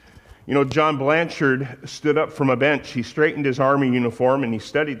You know, John Blanchard stood up from a bench. He straightened his army uniform and he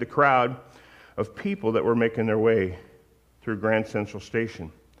studied the crowd of people that were making their way through Grand Central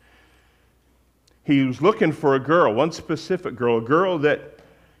Station. He was looking for a girl, one specific girl, a girl that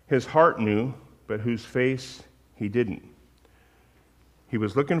his heart knew, but whose face he didn't. He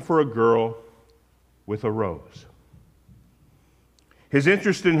was looking for a girl with a rose. His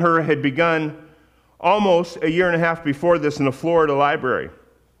interest in her had begun almost a year and a half before this in a Florida library.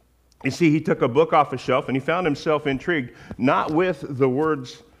 You see, he took a book off a shelf and he found himself intrigued, not with the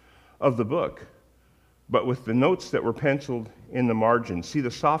words of the book, but with the notes that were penciled in the margin. See, the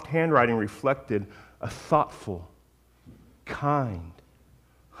soft handwriting reflected a thoughtful, kind,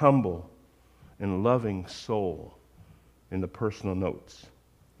 humble, and loving soul in the personal notes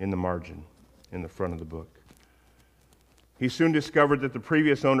in the margin in the front of the book. He soon discovered that the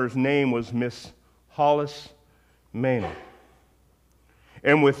previous owner's name was Miss Hollis Maynell.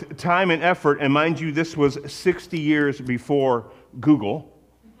 And with time and effort, and mind you, this was 60 years before Google,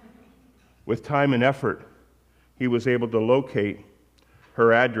 with time and effort, he was able to locate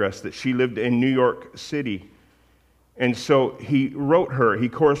her address, that she lived in New York City. And so he wrote her, he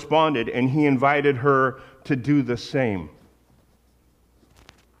corresponded, and he invited her to do the same.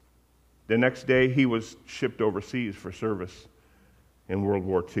 The next day, he was shipped overseas for service in World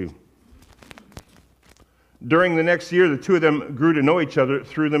War II. During the next year, the two of them grew to know each other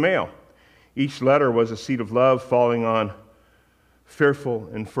through the mail. Each letter was a seed of love falling on fearful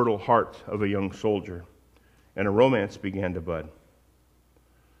and fertile heart of a young soldier, and a romance began to bud.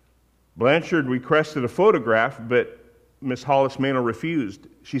 Blanchard requested a photograph, but Miss Hollis Maynell refused.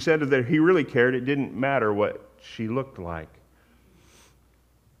 She said that if he really cared, it didn't matter what she looked like.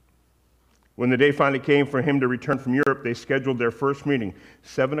 When the day finally came for him to return from Europe, they scheduled their first meeting,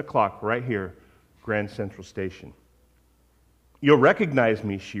 7 o'clock, right here, Grand Central Station. "You'll recognize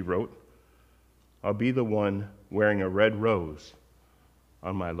me," she wrote. "I'll be the one wearing a red rose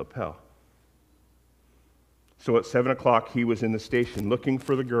on my lapel." So at 7 o'clock, he was in the station looking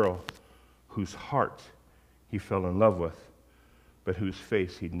for the girl whose heart he fell in love with, but whose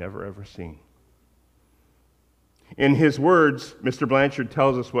face he'd never ever seen. In his words, Mr. Blanchard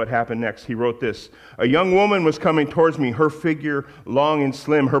tells us what happened next. He wrote this: "A young woman was coming towards me, her figure long and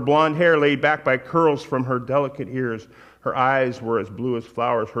slim, her blonde hair laid back by curls from her delicate ears. Her eyes were as blue as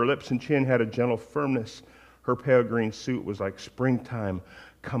flowers. Her lips and chin had a gentle firmness. Her pale green suit was like springtime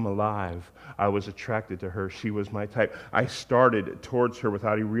come alive. I was attracted to her. She was my type. I started towards her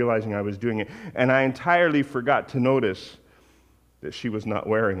without even realizing I was doing it, and I entirely forgot to notice that she was not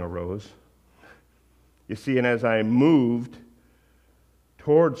wearing a rose. You see, and as I moved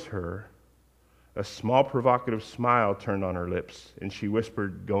towards her, a small provocative smile turned on her lips, and she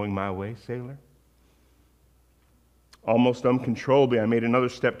whispered, 'Going my way, sailor?' Almost uncontrollably, I made another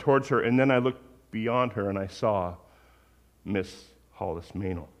step towards her, and then I looked beyond her, and I saw Miss Hollis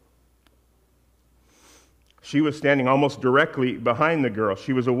Maynell. She was standing almost directly behind the girl.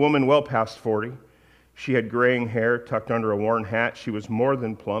 She was a woman well past 40. She had graying hair tucked under a worn hat. She was more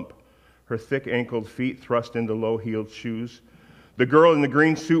than plump, her thick-ankled feet thrust into low-heeled shoes. The girl in the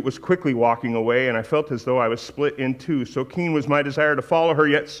green suit was quickly walking away, and I felt as though I was split in two. So keen was my desire to follow her,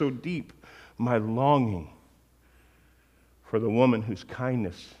 yet so deep my longing for the woman whose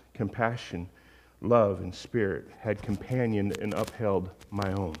kindness, compassion, love, and spirit had companioned and upheld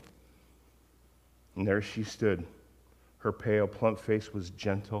my own. And there she stood. Her pale, plump face was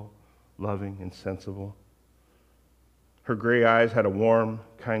gentle, loving, and sensible. Her gray eyes had a warm,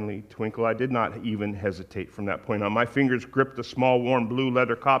 kindly twinkle. I did not even hesitate from that point on. My fingers gripped a small, worn blue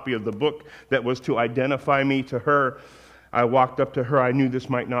leather copy of the book that was to identify me to her. I walked up to her. I knew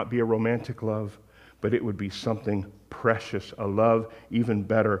this might not be a romantic love, but it would be something precious, a love even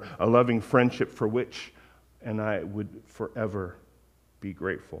better, a loving friendship for which, and I would forever be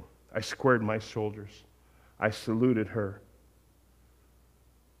grateful. I squared my shoulders. I saluted her.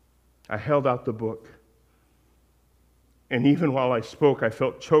 I held out the book. And even while I spoke, I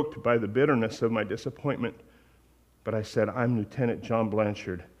felt choked by the bitterness of my disappointment. But I said, "I'm Lieutenant John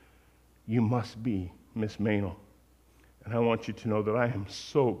Blanchard. You must be Miss Maynell. And I want you to know that I am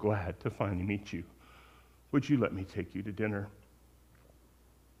so glad to finally meet you. Would you let me take you to dinner?"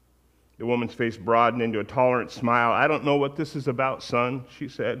 The woman's face broadened into a tolerant smile. "I don't know what this is about, son," she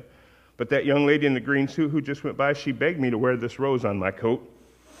said. "But that young lady in the green suit who just went by, she begged me to wear this rose on my coat.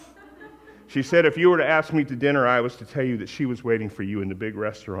 She said if you were to ask me to dinner, I was to tell you that she was waiting for you in the big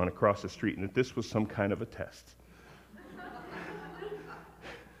restaurant across the street and that this was some kind of a test."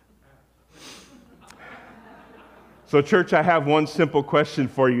 So, church, I have one simple question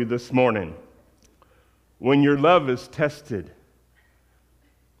for you this morning. When your love is tested,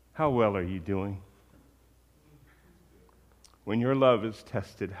 how well are you doing? When your love is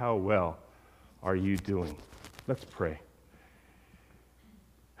tested, how well are you doing? Let's pray.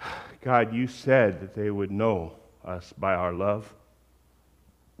 God, you said that they would know us by our love.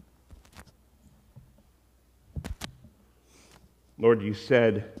 Lord, you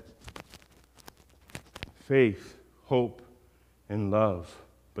said faith, hope, and love,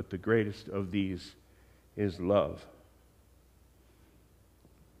 but the greatest of these is love.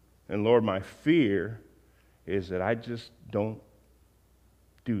 And Lord, my fear is that I just don't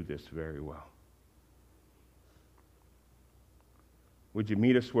do this very well. Would you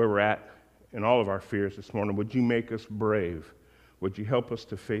meet us where we're at in all of our fears this morning? Would you make us brave? Would you help us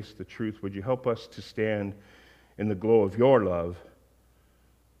to face the truth? Would you help us to stand in the glow of your love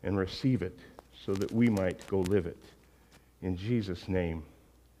and receive it so that we might go live it? In Jesus' name,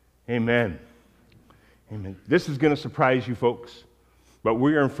 amen. Amen. This is going to surprise you folks, but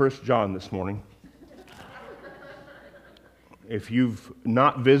we are in 1 John this morning. If you've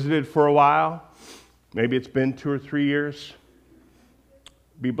not visited for a while, maybe it's been 2 or 3 years,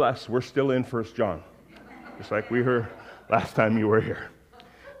 be blessed. We're still in 1 John, just like we heard last time you were here.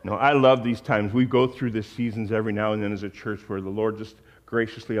 No, I love these times. We go through these seasons every now and then as a church where the Lord just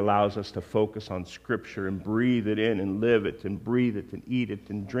graciously allows us to focus on Scripture and breathe it in and live it and breathe it and eat it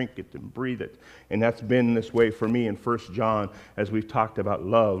and drink it and breathe it. And that's been this way for me in 1 John as we've talked about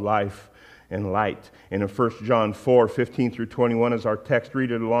love, life, and light. And in 1 John 4, 15 through 21 is our text.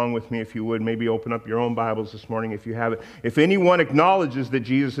 Read it along with me if you would. Maybe open up your own Bibles this morning if you have it. If anyone acknowledges that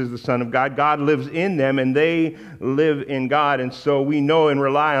Jesus is the Son of God, God lives in them and they live in God. And so we know and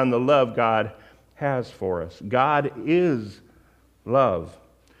rely on the love God has for us. God is love.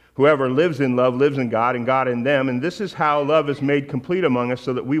 Whoever lives in love lives in God and God in them. And this is how love is made complete among us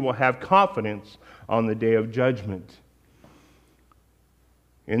so that we will have confidence on the day of judgment.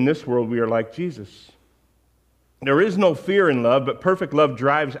 In this world, we are like Jesus. There is no fear in love, but perfect love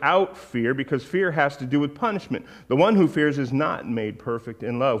drives out fear because fear has to do with punishment. The one who fears is not made perfect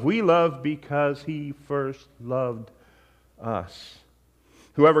in love. We love because he first loved us.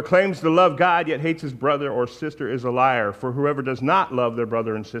 Whoever claims to love God yet hates his brother or sister is a liar. For whoever does not love their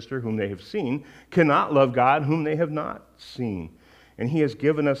brother and sister whom they have seen cannot love God whom they have not seen. And he has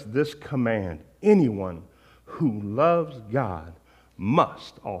given us this command: anyone who loves God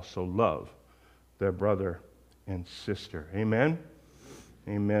must also love their brother and sister. Amen?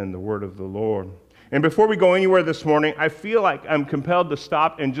 Amen. The word of the Lord. And before we go anywhere this morning, I feel like I'm compelled to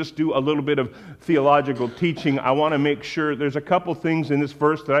stop and just do a little bit of theological teaching. I want to make sure there's a couple things in this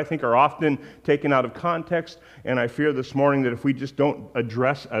verse that I think are often taken out of context, and I fear this morning that if we just don't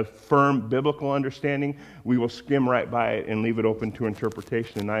address a firm biblical understanding, we will skim right by it and leave it open to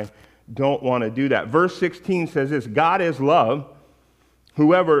interpretation, and I don't want to do that. Verse 16 says this: God is love.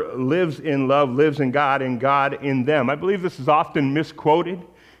 Whoever lives in love lives in God and God in them. I believe this is often misquoted.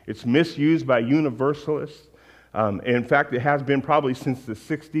 It's misused by universalists. In fact, it has been probably since the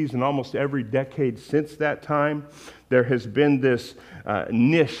 60s, and almost every decade since that time, there has been this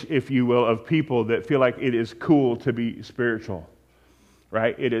niche, if you will, of people that feel like it is cool to be spiritual,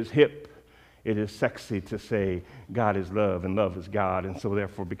 right? It is hip. It is sexy to say God is love and love is God, and so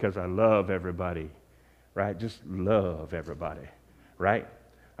therefore, because I love everybody, right? Just love everybody. Right?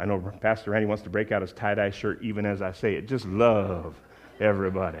 I know Pastor Randy wants to break out his tie-dye shirt even as I say it. Just love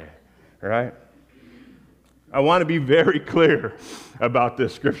everybody. Right? I want to be very clear about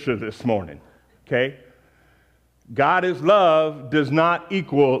this scripture this morning. Okay? God is love does not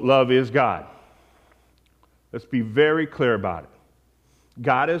equal love is God. Let's be very clear about it.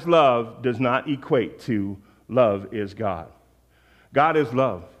 God is love does not equate to love is God. God is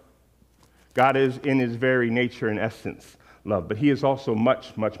love. God is in his very nature and essence love, but he is also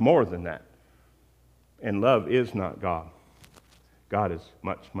much, much more than that. And love is not God. God is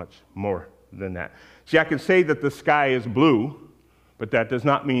much, much more than that. See, I can say that the sky is blue, but that does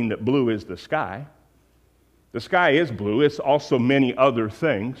not mean that blue is the sky. The sky is blue. It's also many other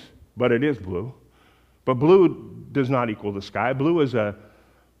things, but it is blue. But blue does not equal the sky. Blue is a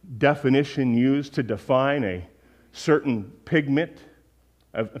definition used to define a certain pigment,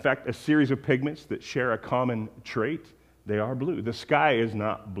 in fact, a series of pigments that share a common trait. They are blue. The sky is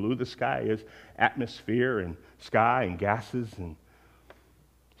not blue. The sky is atmosphere and sky and gases. And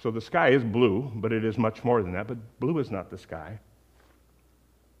so the sky is blue, but it is much more than that. But blue is not the sky.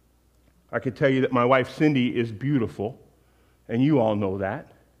 I could tell you that my wife Cindy is beautiful, and you all know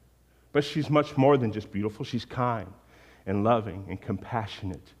that. But she's much more than just beautiful. She's kind and loving and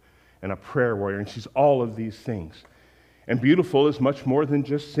compassionate and a prayer warrior, and she's all of these things. And beautiful is much more than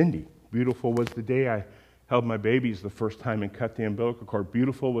just Cindy. Beautiful was the day I held my babies the first time and cut the umbilical cord.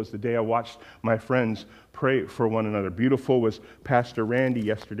 Beautiful was the day I watched my friends pray for one another. Beautiful was Pastor Randy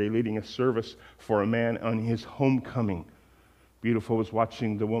yesterday leading a service for a man on his homecoming. Beautiful was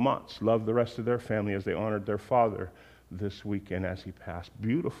watching the Wilmots love the rest of their family as they honored their father this weekend as he passed.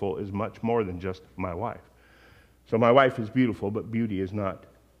 Beautiful is much more than just my wife. So my wife is beautiful, but beauty is not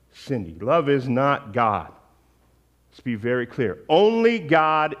Cindy. Love is not God. Let's be very clear. Only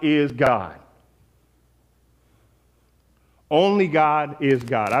God is God. Only God is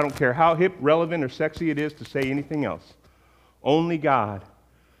God. I don't care how hip, relevant, or sexy it is to say anything else. Only God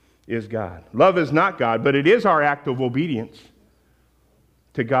is God. Love is not God, but it is our act of obedience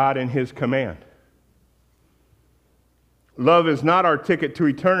to God and His command. Love is not our ticket to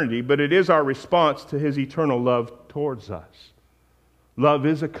eternity, but it is our response to His eternal love towards us. Love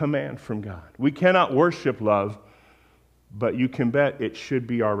is a command from God. We cannot worship love, but you can bet it should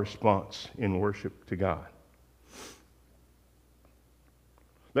be our response in worship to God.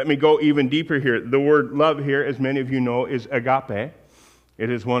 Let me go even deeper here. The word love here, as many of you know, is agape. It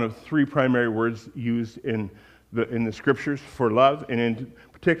is one of three primary words used in the Scriptures for love, and in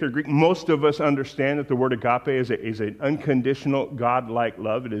particular Greek. Most of us understand that the word agape is an unconditional, God-like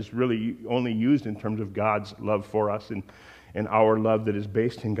love. It is really only used in terms of God's love for us and our love that is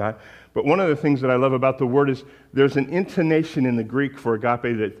based in God. But one of the things that I love about the word is there's an intonation in the Greek for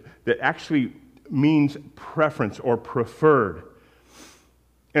agape that actually means preference or preferred.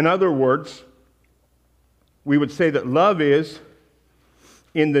 In other words, we would say that love is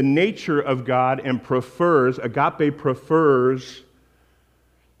in the nature of God and prefers, agape prefers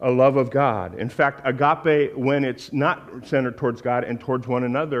a love of God. In fact, agape, when it's not centered towards God and towards one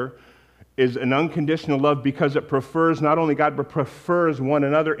another, is an unconditional love because it prefers not only God, but prefers one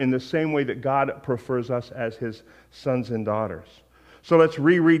another in the same way that God prefers us as His sons and daughters. So let's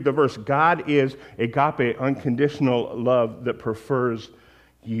reread the verse. God is agape, unconditional love that prefers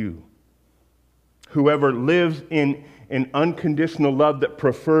you. Whoever lives in an unconditional love that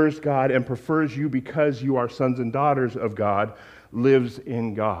prefers God and prefers you because you are sons and daughters of God lives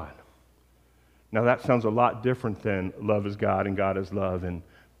in God. Now that sounds a lot different than love is God and God is love and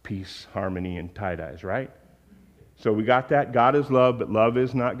peace, harmony, and tie-dyes, right? So we got that. God is love, but love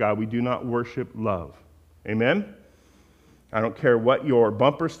is not God. We do not worship love. Amen? I don't care what your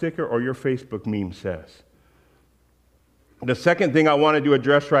bumper sticker or your Facebook meme says. The second thing I wanted to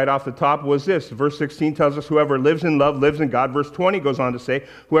address right off the top was this. Verse 16 tells us whoever lives in love lives in God. Verse 20 goes on to say,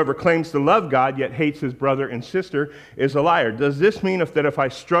 whoever claims to love God yet hates his brother and sister is a liar. Does this mean that if I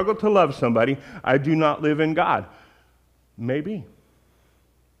struggle to love somebody, I do not live in God? Maybe.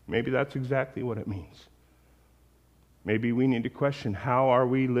 Maybe that's exactly what it means. Maybe we need to question, how are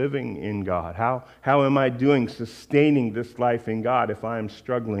we living in God? How am I doing sustaining this life in God if I am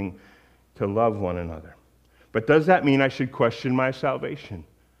struggling to love one another? But does that mean I should question my salvation?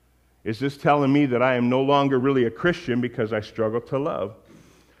 Is this telling me that I am no longer really a Christian because I struggle to love?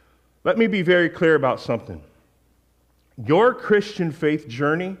 Let me be very clear about something. Your Christian faith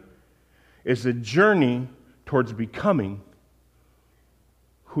journey is a journey towards becoming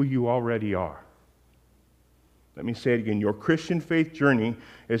who you already are. Let me say it again. Your Christian faith journey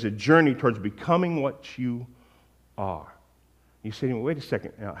is a journey towards becoming what you are. You say, well, wait a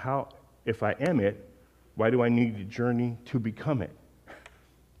second. Now, how, if I am it, why do I need to journey to become it?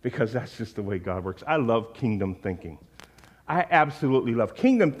 Because that's just the way God works. I love kingdom thinking. I absolutely love.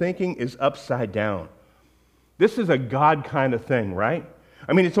 Kingdom thinking is upside down. This is a God kind of thing, right?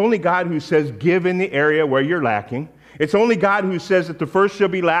 I mean, it's only God who says, give in the area where you're lacking. It's only God who says that the first shall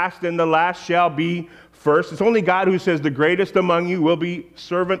be last and the last shall be first. It's only God who says the greatest among you will be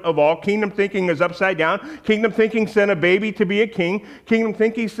servant of all. Kingdom thinking is upside down. Kingdom thinking sent a baby to be a king. Kingdom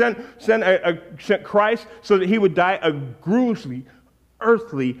thinking sent Christ so that He would die a gruesome,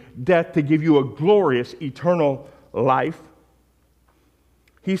 earthly death to give you a glorious, eternal life.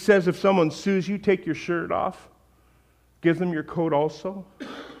 He says if someone sues you, take your shirt off. Give them your coat also.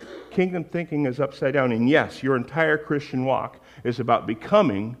 Kingdom thinking is upside down. And yes, your entire Christian walk is about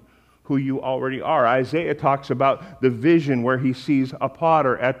becoming who you already are. Isaiah talks about the vision where he sees a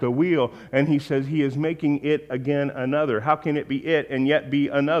potter at the wheel, and he says he is making it again another. How can it be it and yet be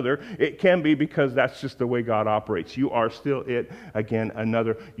another? It can be because that's just the way God operates. You are still it again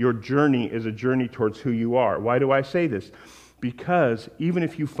another. Your journey is a journey towards who you are. Why do I say this? Because even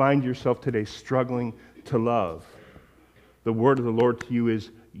if you find yourself today struggling to love, the word of the Lord to you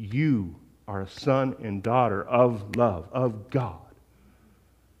is, you are a son and daughter of love, of God.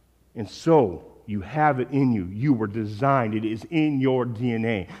 And so you have it in you. You were designed. It is in your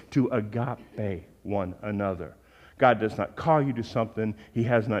DNA to agape one another. God does not call you to something He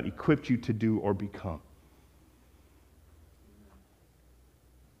has not equipped you to do or become.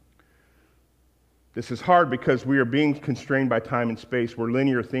 This is hard because we are being constrained by time and space. We're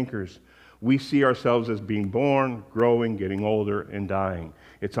linear thinkers. We see ourselves as being born, growing, getting older, and dying.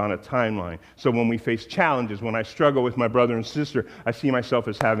 It's on a timeline. So when we face challenges, when I struggle with my brother and sister, I see myself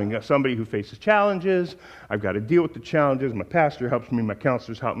as having somebody who faces challenges. I've got to deal with the challenges. My pastor helps me. My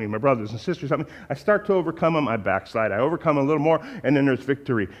counselors help me. My brothers and sisters help me. I start to overcome them. I backslide. I overcome a little more, and then there's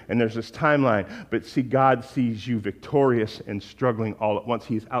victory. And there's this timeline. But see, God sees you victorious and struggling all at once.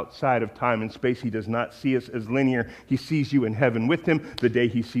 He's outside of time and space. He does not see us as linear. He sees you in heaven with him the day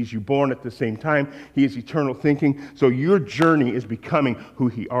he sees you born at the same time. He is eternal thinking. So your journey is becoming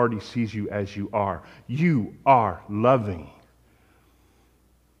who he already sees you as you are. You are loving.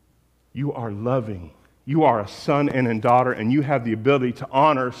 You are loving. You are a son and a daughter, and you have the ability to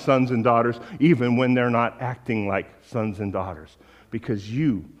honor sons and daughters even when they're not acting like sons and daughters, because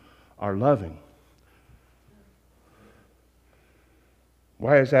you are loving.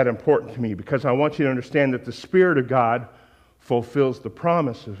 Why is that important to me? Because I want you to understand that the Spirit of God fulfills the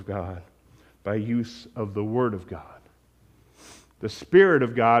promise of God by use of the Word of God. The Spirit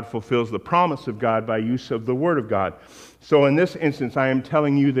of God fulfills the promise of God by use of the Word of God. So in this instance, I am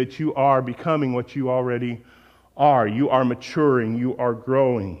telling you that you are becoming what you already are. You are maturing. You are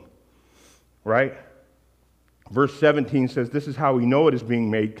growing. Right? Verse 17 says, this is how we know it is being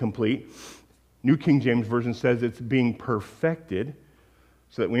made complete. New King James Version says it's being perfected,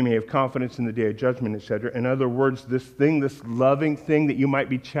 so that we may have confidence in the day of judgment, etc. In other words, this thing, this loving thing that you might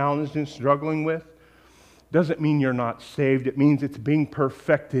be challenged and struggling with, doesn't mean you're not saved. It means it's being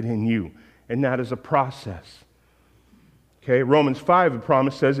perfected in you, and that is a process. Okay, Romans 5, the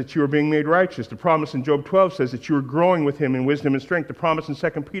promise says that you are being made righteous. The promise in Job 12 says that you are growing with him in wisdom and strength. The promise in 2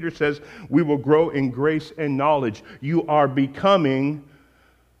 Peter says we will grow in grace and knowledge. You are becoming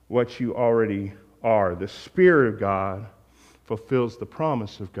what you already are. The Spirit of God fulfills the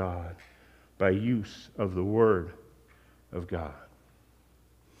promise of God by use of the Word of God.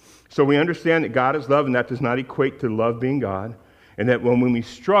 So we understand that God is love, and that does not equate to love being God, and that when we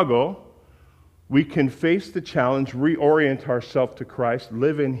struggle, we can face the challenge, reorient ourselves to Christ,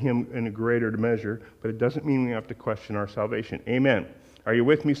 live in him in a greater measure, but it doesn't mean we have to question our salvation. Amen. Are you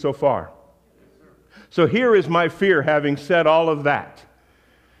with me so far? So here is my fear, having said all of that.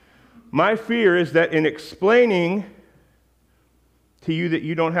 My fear is that in explaining to you that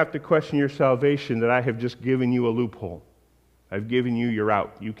you don't have to question your salvation, that I have just given you a loophole. I've given you your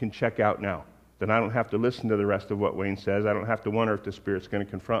out. You can check out now. Then I don't have to listen to the rest of what Wayne says. I don't have to wonder if the Spirit's going to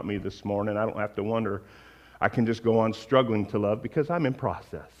confront me this morning. I don't have to wonder. I can just go on struggling to love because I'm in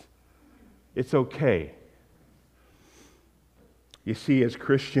process. It's okay. You see, as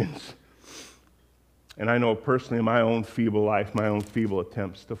Christians, and I know personally in my own feeble life, my own feeble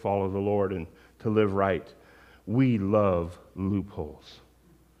attempts to follow the Lord and to live right, we love loopholes.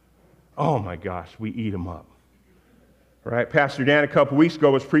 Oh my gosh, we eat them up. Right? Pastor Dan a couple weeks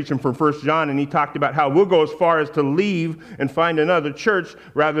ago was preaching from 1 John, and he talked about how we'll go as far as to leave and find another church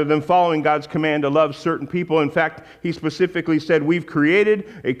rather than following God's command to love certain people. In fact, he specifically said we've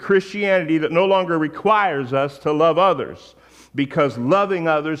created a Christianity that no longer requires us to love others, because loving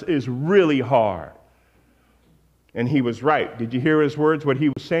others is really hard. And he was right. Did you hear his words? What he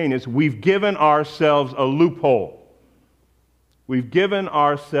was saying is we've given ourselves a loophole. We've given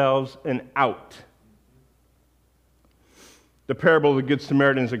ourselves an out. The parable of the Good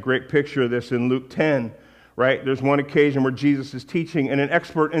Samaritan is a great picture of this in Luke 10, right? There's one occasion where Jesus is teaching, and an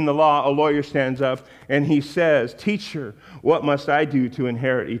expert in the law, a lawyer, stands up, and he says, "Teacher, what must I do to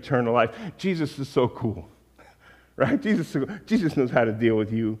inherit eternal life?" Jesus is so cool, right? Jesus knows how to deal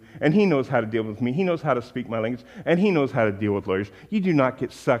with you, and he knows how to deal with me. He knows how to speak my language, and he knows how to deal with lawyers. You do not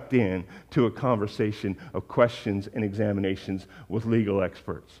get sucked in to a conversation of questions and examinations with legal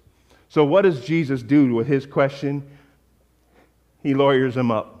experts. So what does Jesus do with his question? He lawyers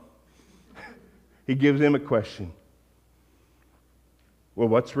him up. He gives him a question. Well,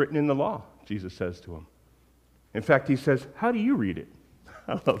 what's written in the law? Jesus says to him. In fact, he says, how do you read it?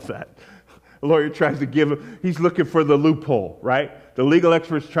 I love that. The lawyer tries to give him, he's looking for the loophole, right? The legal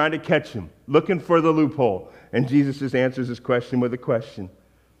expert's trying to catch him, looking for the loophole. And Jesus just answers his question with a question.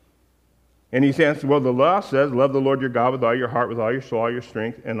 And he's answered, well, the law says, love the Lord your God with all your heart, with all your soul, all your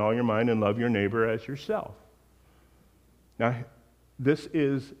strength, and all your mind, and love your neighbor as yourself. Now, this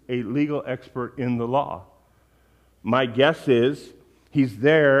is a legal expert in the law. My guess is he's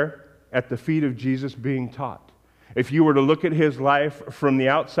there at the feet of Jesus being taught. If you were to look at his life from the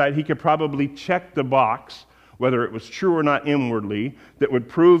outside, he could probably check the box whether it was true or not inwardly, that would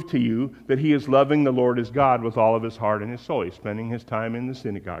prove to you that he is loving the Lord his God with all of his heart and his soul. He's spending his time in the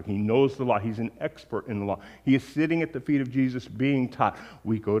synagogue. He knows the law. He's an expert in the law. He is sitting at the feet of Jesus being taught.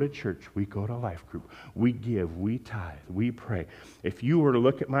 We go to church. We go to life group. We give. We tithe. We pray. If you were to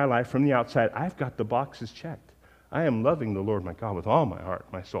look at my life from the outside, I've got the boxes checked. I am loving the Lord my God with all my heart,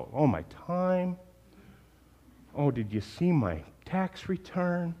 my soul, all my time. Oh, did you see my tax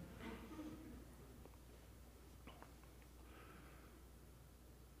return?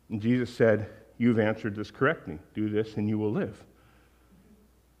 And Jesus said, you've answered this correctly. Do this and you will live.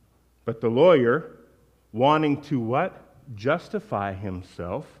 But the lawyer, wanting to what? Justify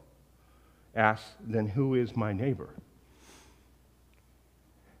himself, asked, then who is my neighbor?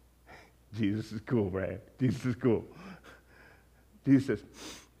 Jesus is cool, right? Jesus is cool. Jesus says,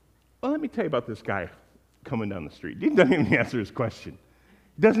 well, let me tell you about this guy coming down the street. He doesn't even answer his question.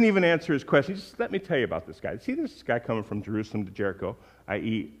 He doesn't even answer his question. Just let me tell you about this guy. See this guy coming from Jerusalem to Jericho,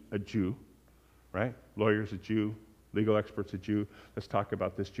 i.e. a Jew, right? Lawyer's a Jew, legal expert's a Jew. Let's talk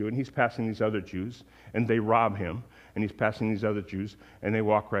about this Jew. And he's passing these other Jews, and they rob him. And he's passing these other Jews, and they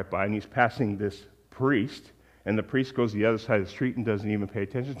walk right by. And he's passing this priest, and the priest goes to the other side of the street and doesn't even pay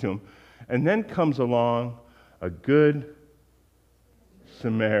attention to him. And then comes along a good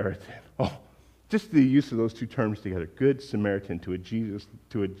Samaritan. Oh, just the use of those two terms together, good Samaritan to a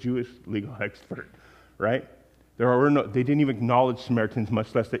Jewish legal expert, right? They didn't even acknowledge Samaritans,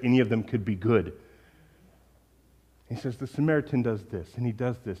 much less that any of them could be good. He says, the Samaritan does this, and he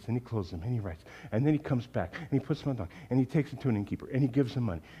does this, and he clothes him, and he writes, and then he comes back, and he puts him on the dog, and he takes him to an innkeeper, and he gives him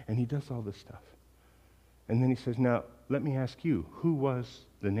money, and he does all this stuff. And then he says, now, let me ask you, who was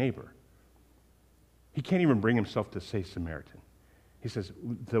the neighbor? He can't even bring himself to say Samaritan. He says,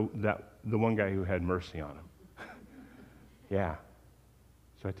 the one guy who had mercy on him. Yeah.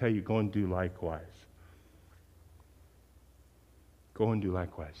 So I tell you, go and do likewise. Go and do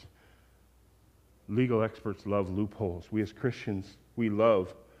likewise. Legal experts love loopholes. We as Christians, we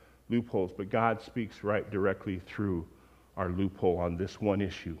love loopholes, but God speaks right directly through our loophole on this one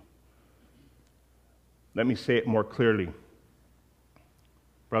issue. Let me say it more clearly.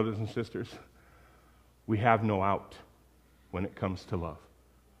 Brothers and sisters, we have no out when it comes to love.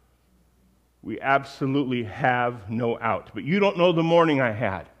 We absolutely have no out. But you don't know the morning I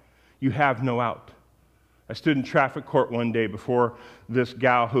had. You have no out. I stood in traffic court one day before this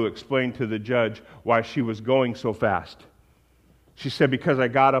gal who explained to the judge why she was going so fast. She said, because I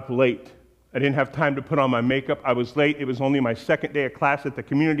got up late. I didn't have time to put on my makeup. I was late. It was only my second day of class at the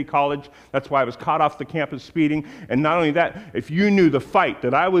community college. That's why I was caught off the campus speeding. And not only that, if you knew the fight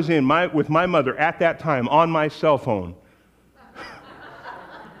that I was in with my mother at that time on my cell phone,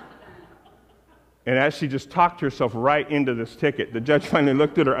 and as she just talked herself right into this ticket, the judge finally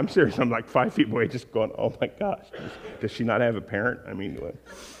looked at her. I'm serious. I'm like 5 feet away just going, oh, my gosh. Does she not have a parent? I mean,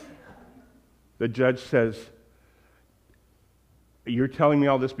 the judge says, you're telling me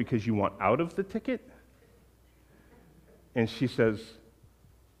all this because you want out of the ticket? And she says,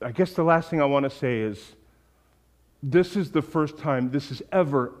 I guess the last thing I want to say is, this is the first time this has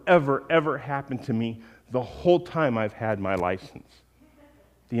ever happened to me the whole time I've had my license.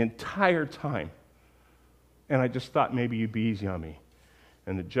 The entire time. And I just thought maybe you'd be easy on me.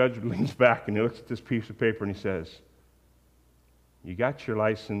 And the judge leans back and he looks at this piece of paper and he says, you got your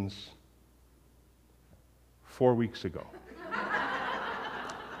license 4 weeks ago.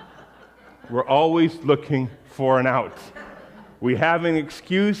 We're always looking for an out. We have an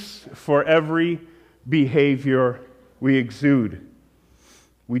excuse for every behavior we exude.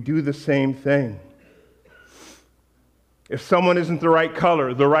 We do the same thing. If someone isn't the right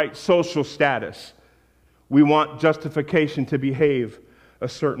color, the right social status, we want justification to behave a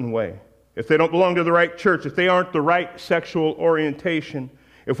certain way. If they don't belong to the right church, if they aren't the right sexual orientation,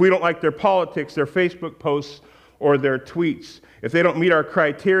 if we don't like their politics, their Facebook posts, or their tweets, if they don't meet our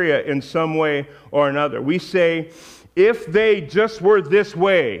criteria in some way or another, we say, if they just were this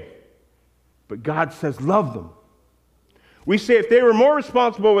way, but God says, love them. We say, if they were more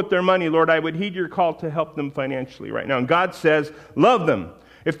responsible with their money, Lord, I would heed your call to help them financially right now. And God says, love them.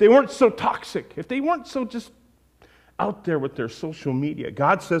 If they weren't so toxic, if they weren't so just out there with their social media,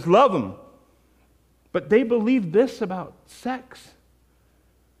 God says, love them. But they believe this about sex.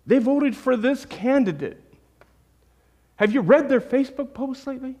 They voted for this candidate. Have you read their Facebook posts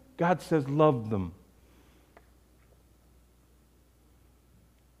lately? God says, love them.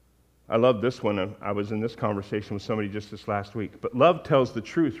 I love this one. I was in this conversation with somebody just this last week. But love tells the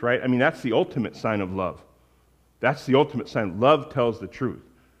truth, right? I mean, that's the ultimate sign of love. That's the ultimate sign. Love tells the truth.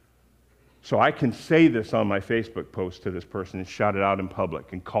 So I can say this on my Facebook post to this person and shout it out in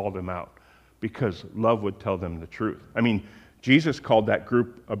public and call them out. because love would tell them the truth. I mean, Jesus called that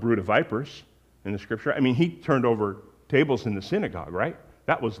group a brood of vipers in the scripture. I mean, he turned over tables in the synagogue, right?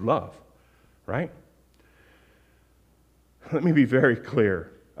 That was love, right? Let me be very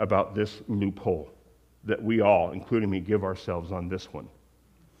clear about this loophole that we all, including me, give ourselves on this one.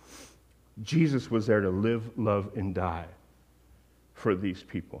 Jesus was there to live, love, and die for these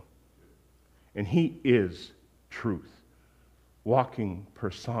people. And he is truth, walking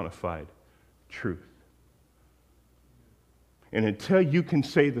personified truth. And until you can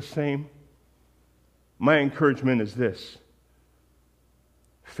say the same, my encouragement is this: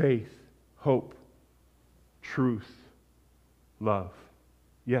 faith, hope, truth, love.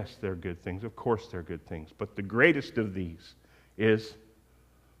 Yes, they're good things. Of course they're good things. But the greatest of these is,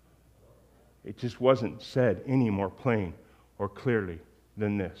 it just wasn't said any more plain or clearly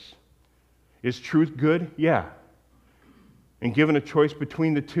than this. Is truth good? Yeah. And given a choice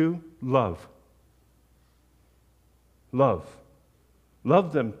between the two, love. Love.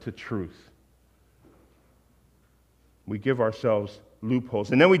 Love them to truth. We give ourselves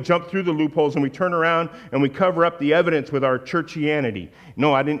loopholes. And then we jump through the loopholes and we turn around and we cover up the evidence with our churchianity.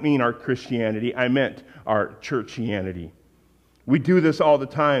 No, I didn't mean our Christianity. I meant our churchianity. We do this all the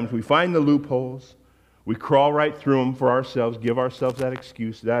time. We find the loopholes. We crawl right through them for ourselves, give ourselves that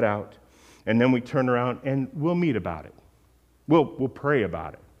excuse, that out. And then we turn around and we'll meet about it. We'll pray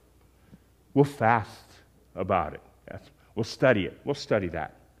about it. We'll fast about it. We'll study it. We'll study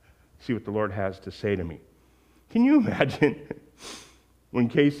that. See what the Lord has to say to me. Can you imagine when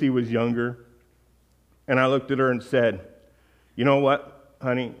Casey was younger and I looked at her and said, you know what,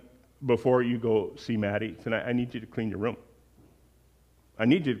 honey, before you go see Maddie tonight, I need you to clean your room. I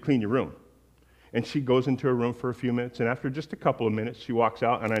need you to clean your room. And she goes into her room for a few minutes, and after just a couple of minutes, she walks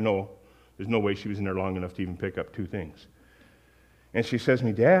out, and I know there's no way she was in there long enough to even pick up two things. And she says to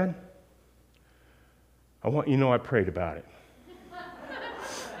me, Dad, I want you to know I prayed about it.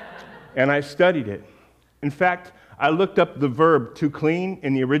 And I studied it. In fact, I looked up the verb to clean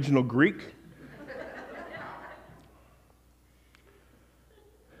in the original Greek.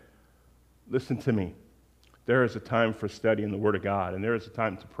 Listen to me. There is a time for studying the Word of God, and there is a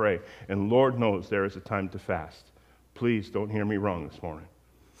time to pray. And Lord knows there is a time to fast. Please don't hear me wrong this morning.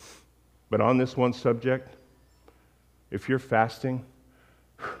 But on this one subject, if you're fasting,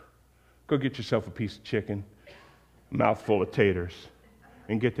 go get yourself a piece of chicken, a mouthful of taters,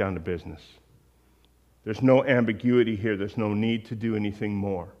 and get down to business. There's no ambiguity here. There's no need to do anything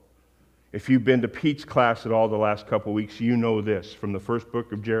more. If you've been to Pete's class at all the last couple weeks, you know this from the first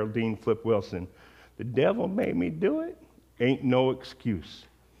book of Geraldine Flip Wilson. The devil made me do it. Ain't no excuse.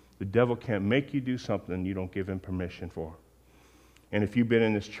 The devil can't make you do something you don't give him permission for. And if you've been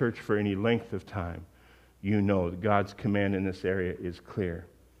in this church for any length of time, you know that God's command in this area is clear.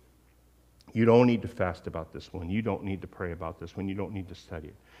 You don't need to fast about this one. You don't need to pray about this one. You don't need to study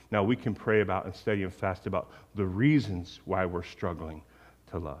it. Now, we can pray about and study and fast about the reasons why we're struggling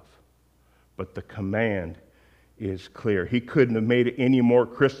to love. But the command is clear. He couldn't have made it any more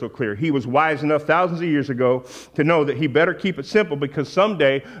crystal clear. He was wise enough thousands of years ago to know that he better keep it simple, because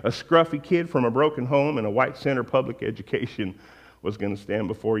someday a scruffy kid from a broken home and a white center public education was going to stand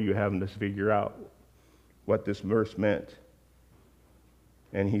before you having to figure out what this verse meant.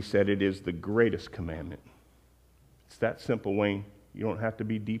 And he said it is the greatest commandment. It's that simple, Wayne. You don't have to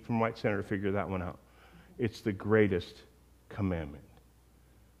be deep from white center to figure that one out. It's the greatest commandment.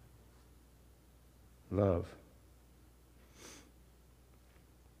 Love.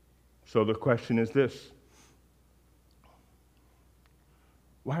 So the question is this: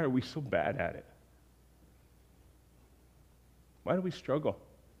 why are we so bad at it? Why do we struggle?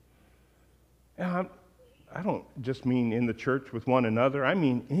 And I don't just mean in the church with one another. I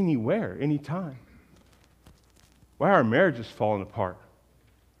mean anywhere, anytime. Why are our marriages falling apart?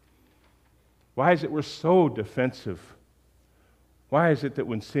 Why is it we're so defensive? Why is it that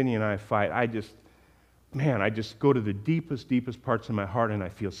when Cindy and I fight, I just go to the deepest parts of my heart, and I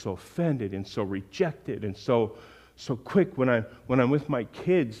feel so offended and so rejected and so quick when I'm with my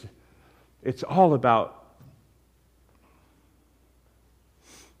kids. It's all about,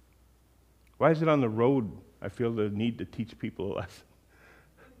 why is it on the road I feel the need to teach people a lesson?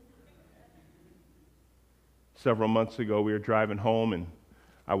 Several months ago, we were driving home, and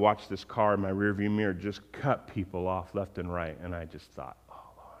I watched this car in my rearview mirror just cut people off left and right, and I just thought, oh,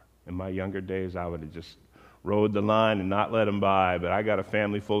 Lord. In my younger days, I would have just rode the line and not let them by, but I got a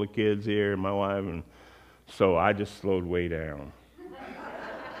family full of kids here and my wife, and so I just slowed way down.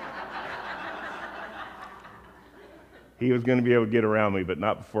 He was going to be able to get around me, but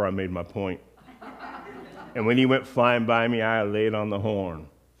not before I made my point. And when he went flying by me, I laid on the horn.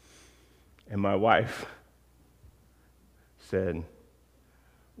 And my wife said,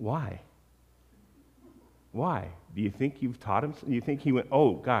 why? Why? Do you think you've taught him? Do you think he went,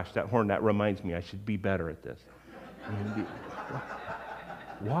 oh gosh, that horn, that reminds me, I should be better at this.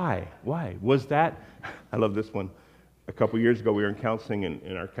 Why? Why? Was that, I love this one. A couple years ago, we were in counseling,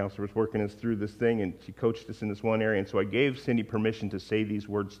 and our counselor was working us through this thing, and she coached us in this one area, and so I gave Cindy permission to say these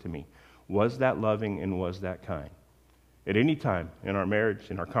words to me. Was that loving and was that kind? At any time in our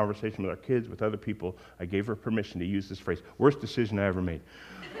marriage, in our conversation with our kids, with other people, I gave her permission to use this phrase. Worst decision I ever made.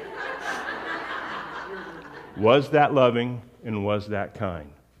 Was that loving and was that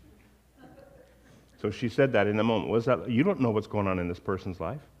kind? So she said that in a moment. Was that, you don't know what's going on in this person's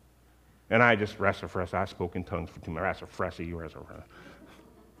life. And I just, I spoke in tongues for 2 minutes.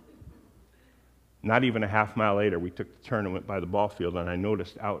 Not even a half mile later, we took the turn and went by the ball field, and I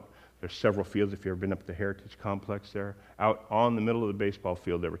noticed out, there's several fields, if you've ever been up at the Heritage Complex there, out on the middle of the baseball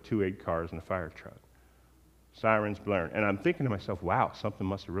field, there were 2 8 cars and a fire truck. Sirens blaring. And I'm thinking to myself, wow, something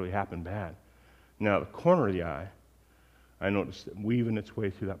must have really happened bad. Now, the corner of the eye, I noticed that weaving its way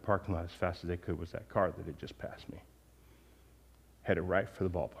through that parking lot as fast as they could was that car that had just passed me. Headed right for the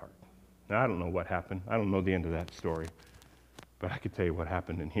ballpark. Now, I don't know what happened. I don't know the end of that story. But I could tell you what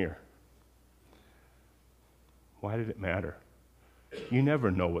happened in here. Why did it matter? You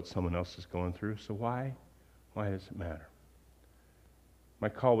never know what someone else is going through, so why does it matter? My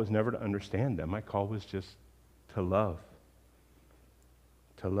call was never to understand them. My call was just to love.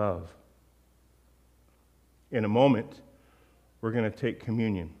 To love. In a moment, we're going to take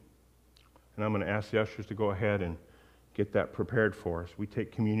communion. And I'm going to ask the ushers to go ahead and get that prepared for us. We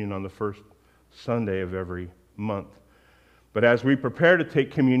take communion on the first Sunday of every month. But as we prepare to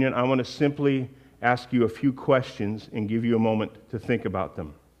take communion, I want to simply ask you a few questions and give you a moment to think about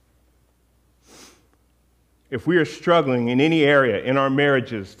them. If we are struggling in any area in our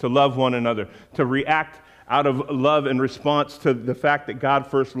marriages to love one another, to react out of love in response to the fact that God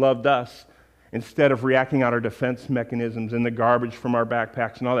first loved us, instead of reacting out our defense mechanisms and the garbage from our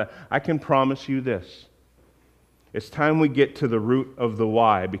backpacks and all that, I can promise you this. It's time we get to the root of the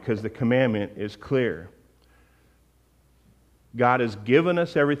why, because the commandment is clear. God has given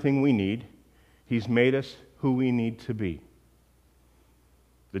us everything we need. He's made us who we need to be.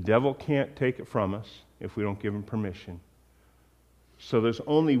 The devil can't take it from us if we don't give him permission. So there's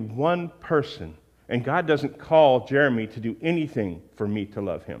only one person, and God doesn't call Jeremy to do anything for me to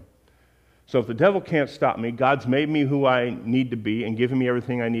love him. So if the devil can't stop me, God's made me who I need to be and given me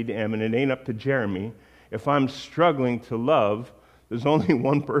everything I need to am, and it ain't up to Jeremy. If I'm struggling to love, there's only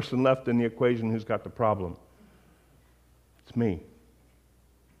one person left in the equation who's got the problem. It's me.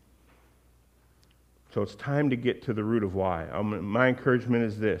 So it's time to get to the root of why. My encouragement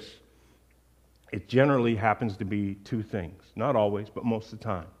is this. It generally happens to be 2 things. Not always, but most of the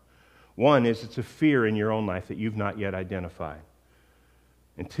time. One is it's a fear in your own life that you've not yet identified.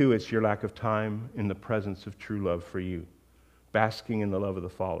 And 2, it's your lack of time in the presence of true love for you. Basking in the love of the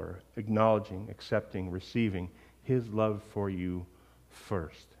Father. Acknowledging, accepting, receiving His love for you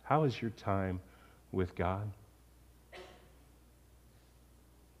first. How is your time with God?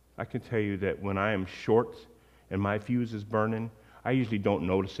 I can tell you that when I am short and my fuse is burning, I usually don't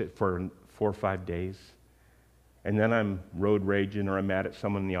notice it for 4 or 5 days. And then I'm road raging or I'm mad at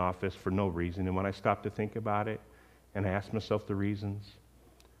someone in the office for no reason. And when I stop to think about it and I ask myself the reasons,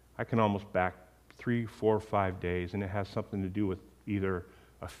 I can almost back 3, 4, 5 days, and it has something to do with either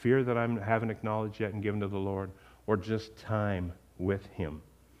a fear that I haven't acknowledged yet and given to the Lord, or just time with Him.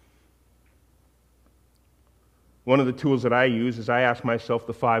 One of the tools that I use is I ask myself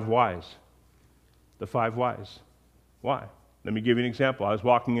the 5 whys. The 5 whys. Why? Let me give you an example. I was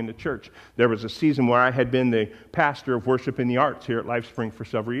walking into church. There was a season where I had been the pastor of worship in the arts here at LifeSpring for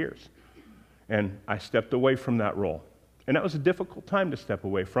several years. And I stepped away from that role. And that was a difficult time to step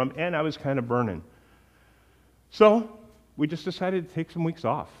away from, and I was kind of burning. So we just decided to take some weeks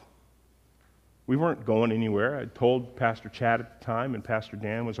off. We weren't going anywhere. I told Pastor Chad at the time, and Pastor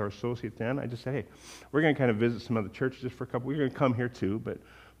Dan was our associate then. I just said, hey, we're going to kind of visit some other churches for a couple. We're going to come here too, but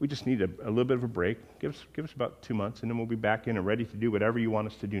we just need a little bit of a break. Give us about 2 months, and then we'll be back in and ready to do whatever you want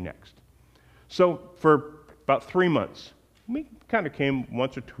us to do next. So for about 3 months, we kind of came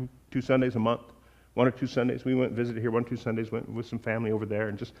once or two Sundays a month. 1 or 2 Sundays, we went and visited here. 1 or 2 Sundays, went with some family over there,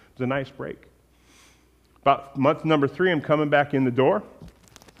 and just, it was a nice break. About month number 3, I'm coming back in the door,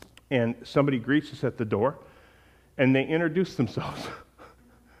 and somebody greets us at the door, and they introduce themselves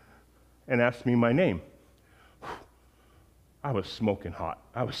and ask me my name. I was smoking hot.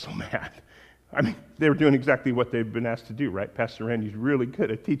 I was so mad. I mean, they were doing exactly what they'd been asked to do, right? Pastor Randy's really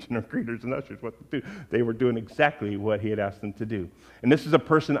good at teaching our greeters and ushers what to do. They were doing exactly what he had asked them to do. And this is a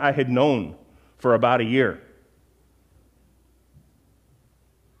person I had known for about a year.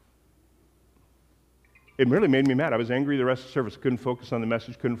 It really made me mad. I was angry the rest of the service. Couldn't focus on the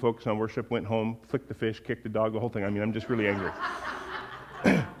message, couldn't focus on worship, went home, flicked the fish, kicked the dog, the whole thing. I mean, I'm just really angry.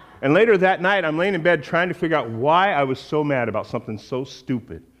 And later that night, I'm laying in bed trying to figure out why I was so mad about something so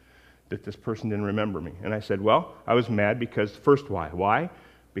stupid that this person didn't remember me. And I said, well, I was mad because, first, why? Why?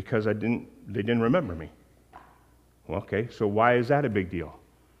 Because they didn't remember me. Well, okay, so why is that a big deal?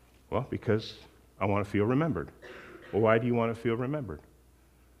 Well, because I want to feel remembered. Well, why do you want to feel remembered?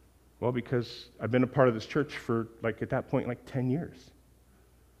 Well, because I've been a part of this church for, at that point, 10 years.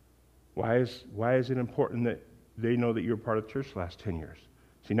 Why is it important that they know that you're part of the church the last 10 years?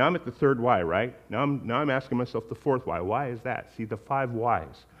 See, now I'm at the third why, right? Now I'm asking myself the fourth why. Why is that? See, the 5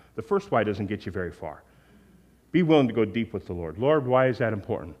 whys. The first why doesn't get you very far. Be willing to go deep with the Lord. Lord, why is that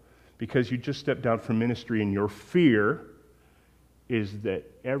important? Because you just stepped down from ministry and your fear is that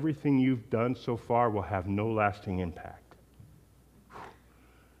everything you've done so far will have no lasting impact.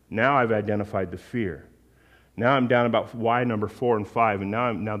 Now I've identified the fear. Now I'm down about why number 4 and 5, and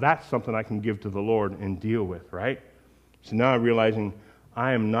now that's something I can give to the Lord and deal with, right? So now I'm realizing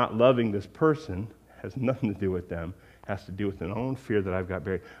I am not loving this person, has nothing to do with them, has to do with an own fear that I've got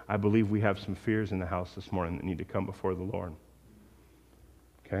buried. I believe we have some fears in the house this morning that need to come before the Lord.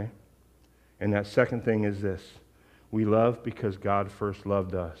 Okay? And that second thing is this. We love because God first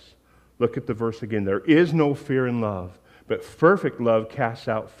loved us. Look at the verse again. There is no fear in love, but perfect love casts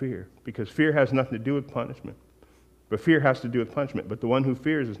out fear, because fear has nothing to do with punishment. But fear has to do with punishment. But the one who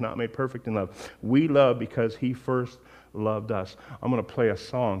fears is not made perfect in love. We love because he first loved us. I'm going to play a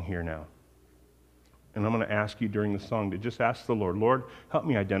song here now. And I'm going to ask you during the song to just ask the Lord, Lord, help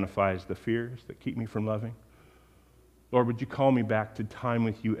me identify the fears that keep me from loving. Lord, would you call me back to time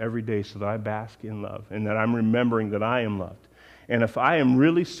with you every day so that I bask in love and that I'm remembering that I am loved. And if I am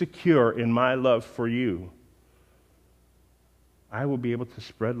really secure in my love for you, I will be able to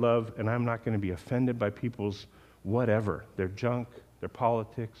spread love, and I'm not going to be offended by people's whatever, their junk, their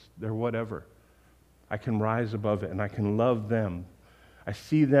politics, their whatever. I can rise above it and I can love them. I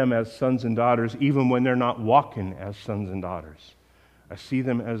see them as sons and daughters even when they're not walking as sons and daughters. I see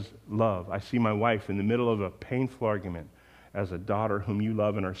them as love. I see my wife in the middle of a painful argument as a daughter whom you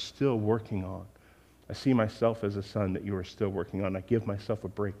love and are still working on. I see myself as a son that you are still working on. I give myself a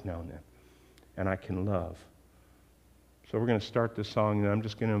break now and then, and I can love. So we're going to start this song, and I'm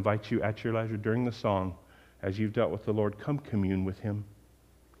just going to invite you at your leisure during the song, as you've dealt with the Lord, come commune with him.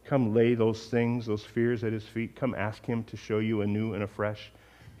 Come lay those things, those fears at his feet. Come ask him to show you anew and afresh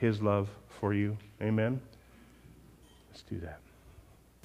his love for you. Amen? Let's do that.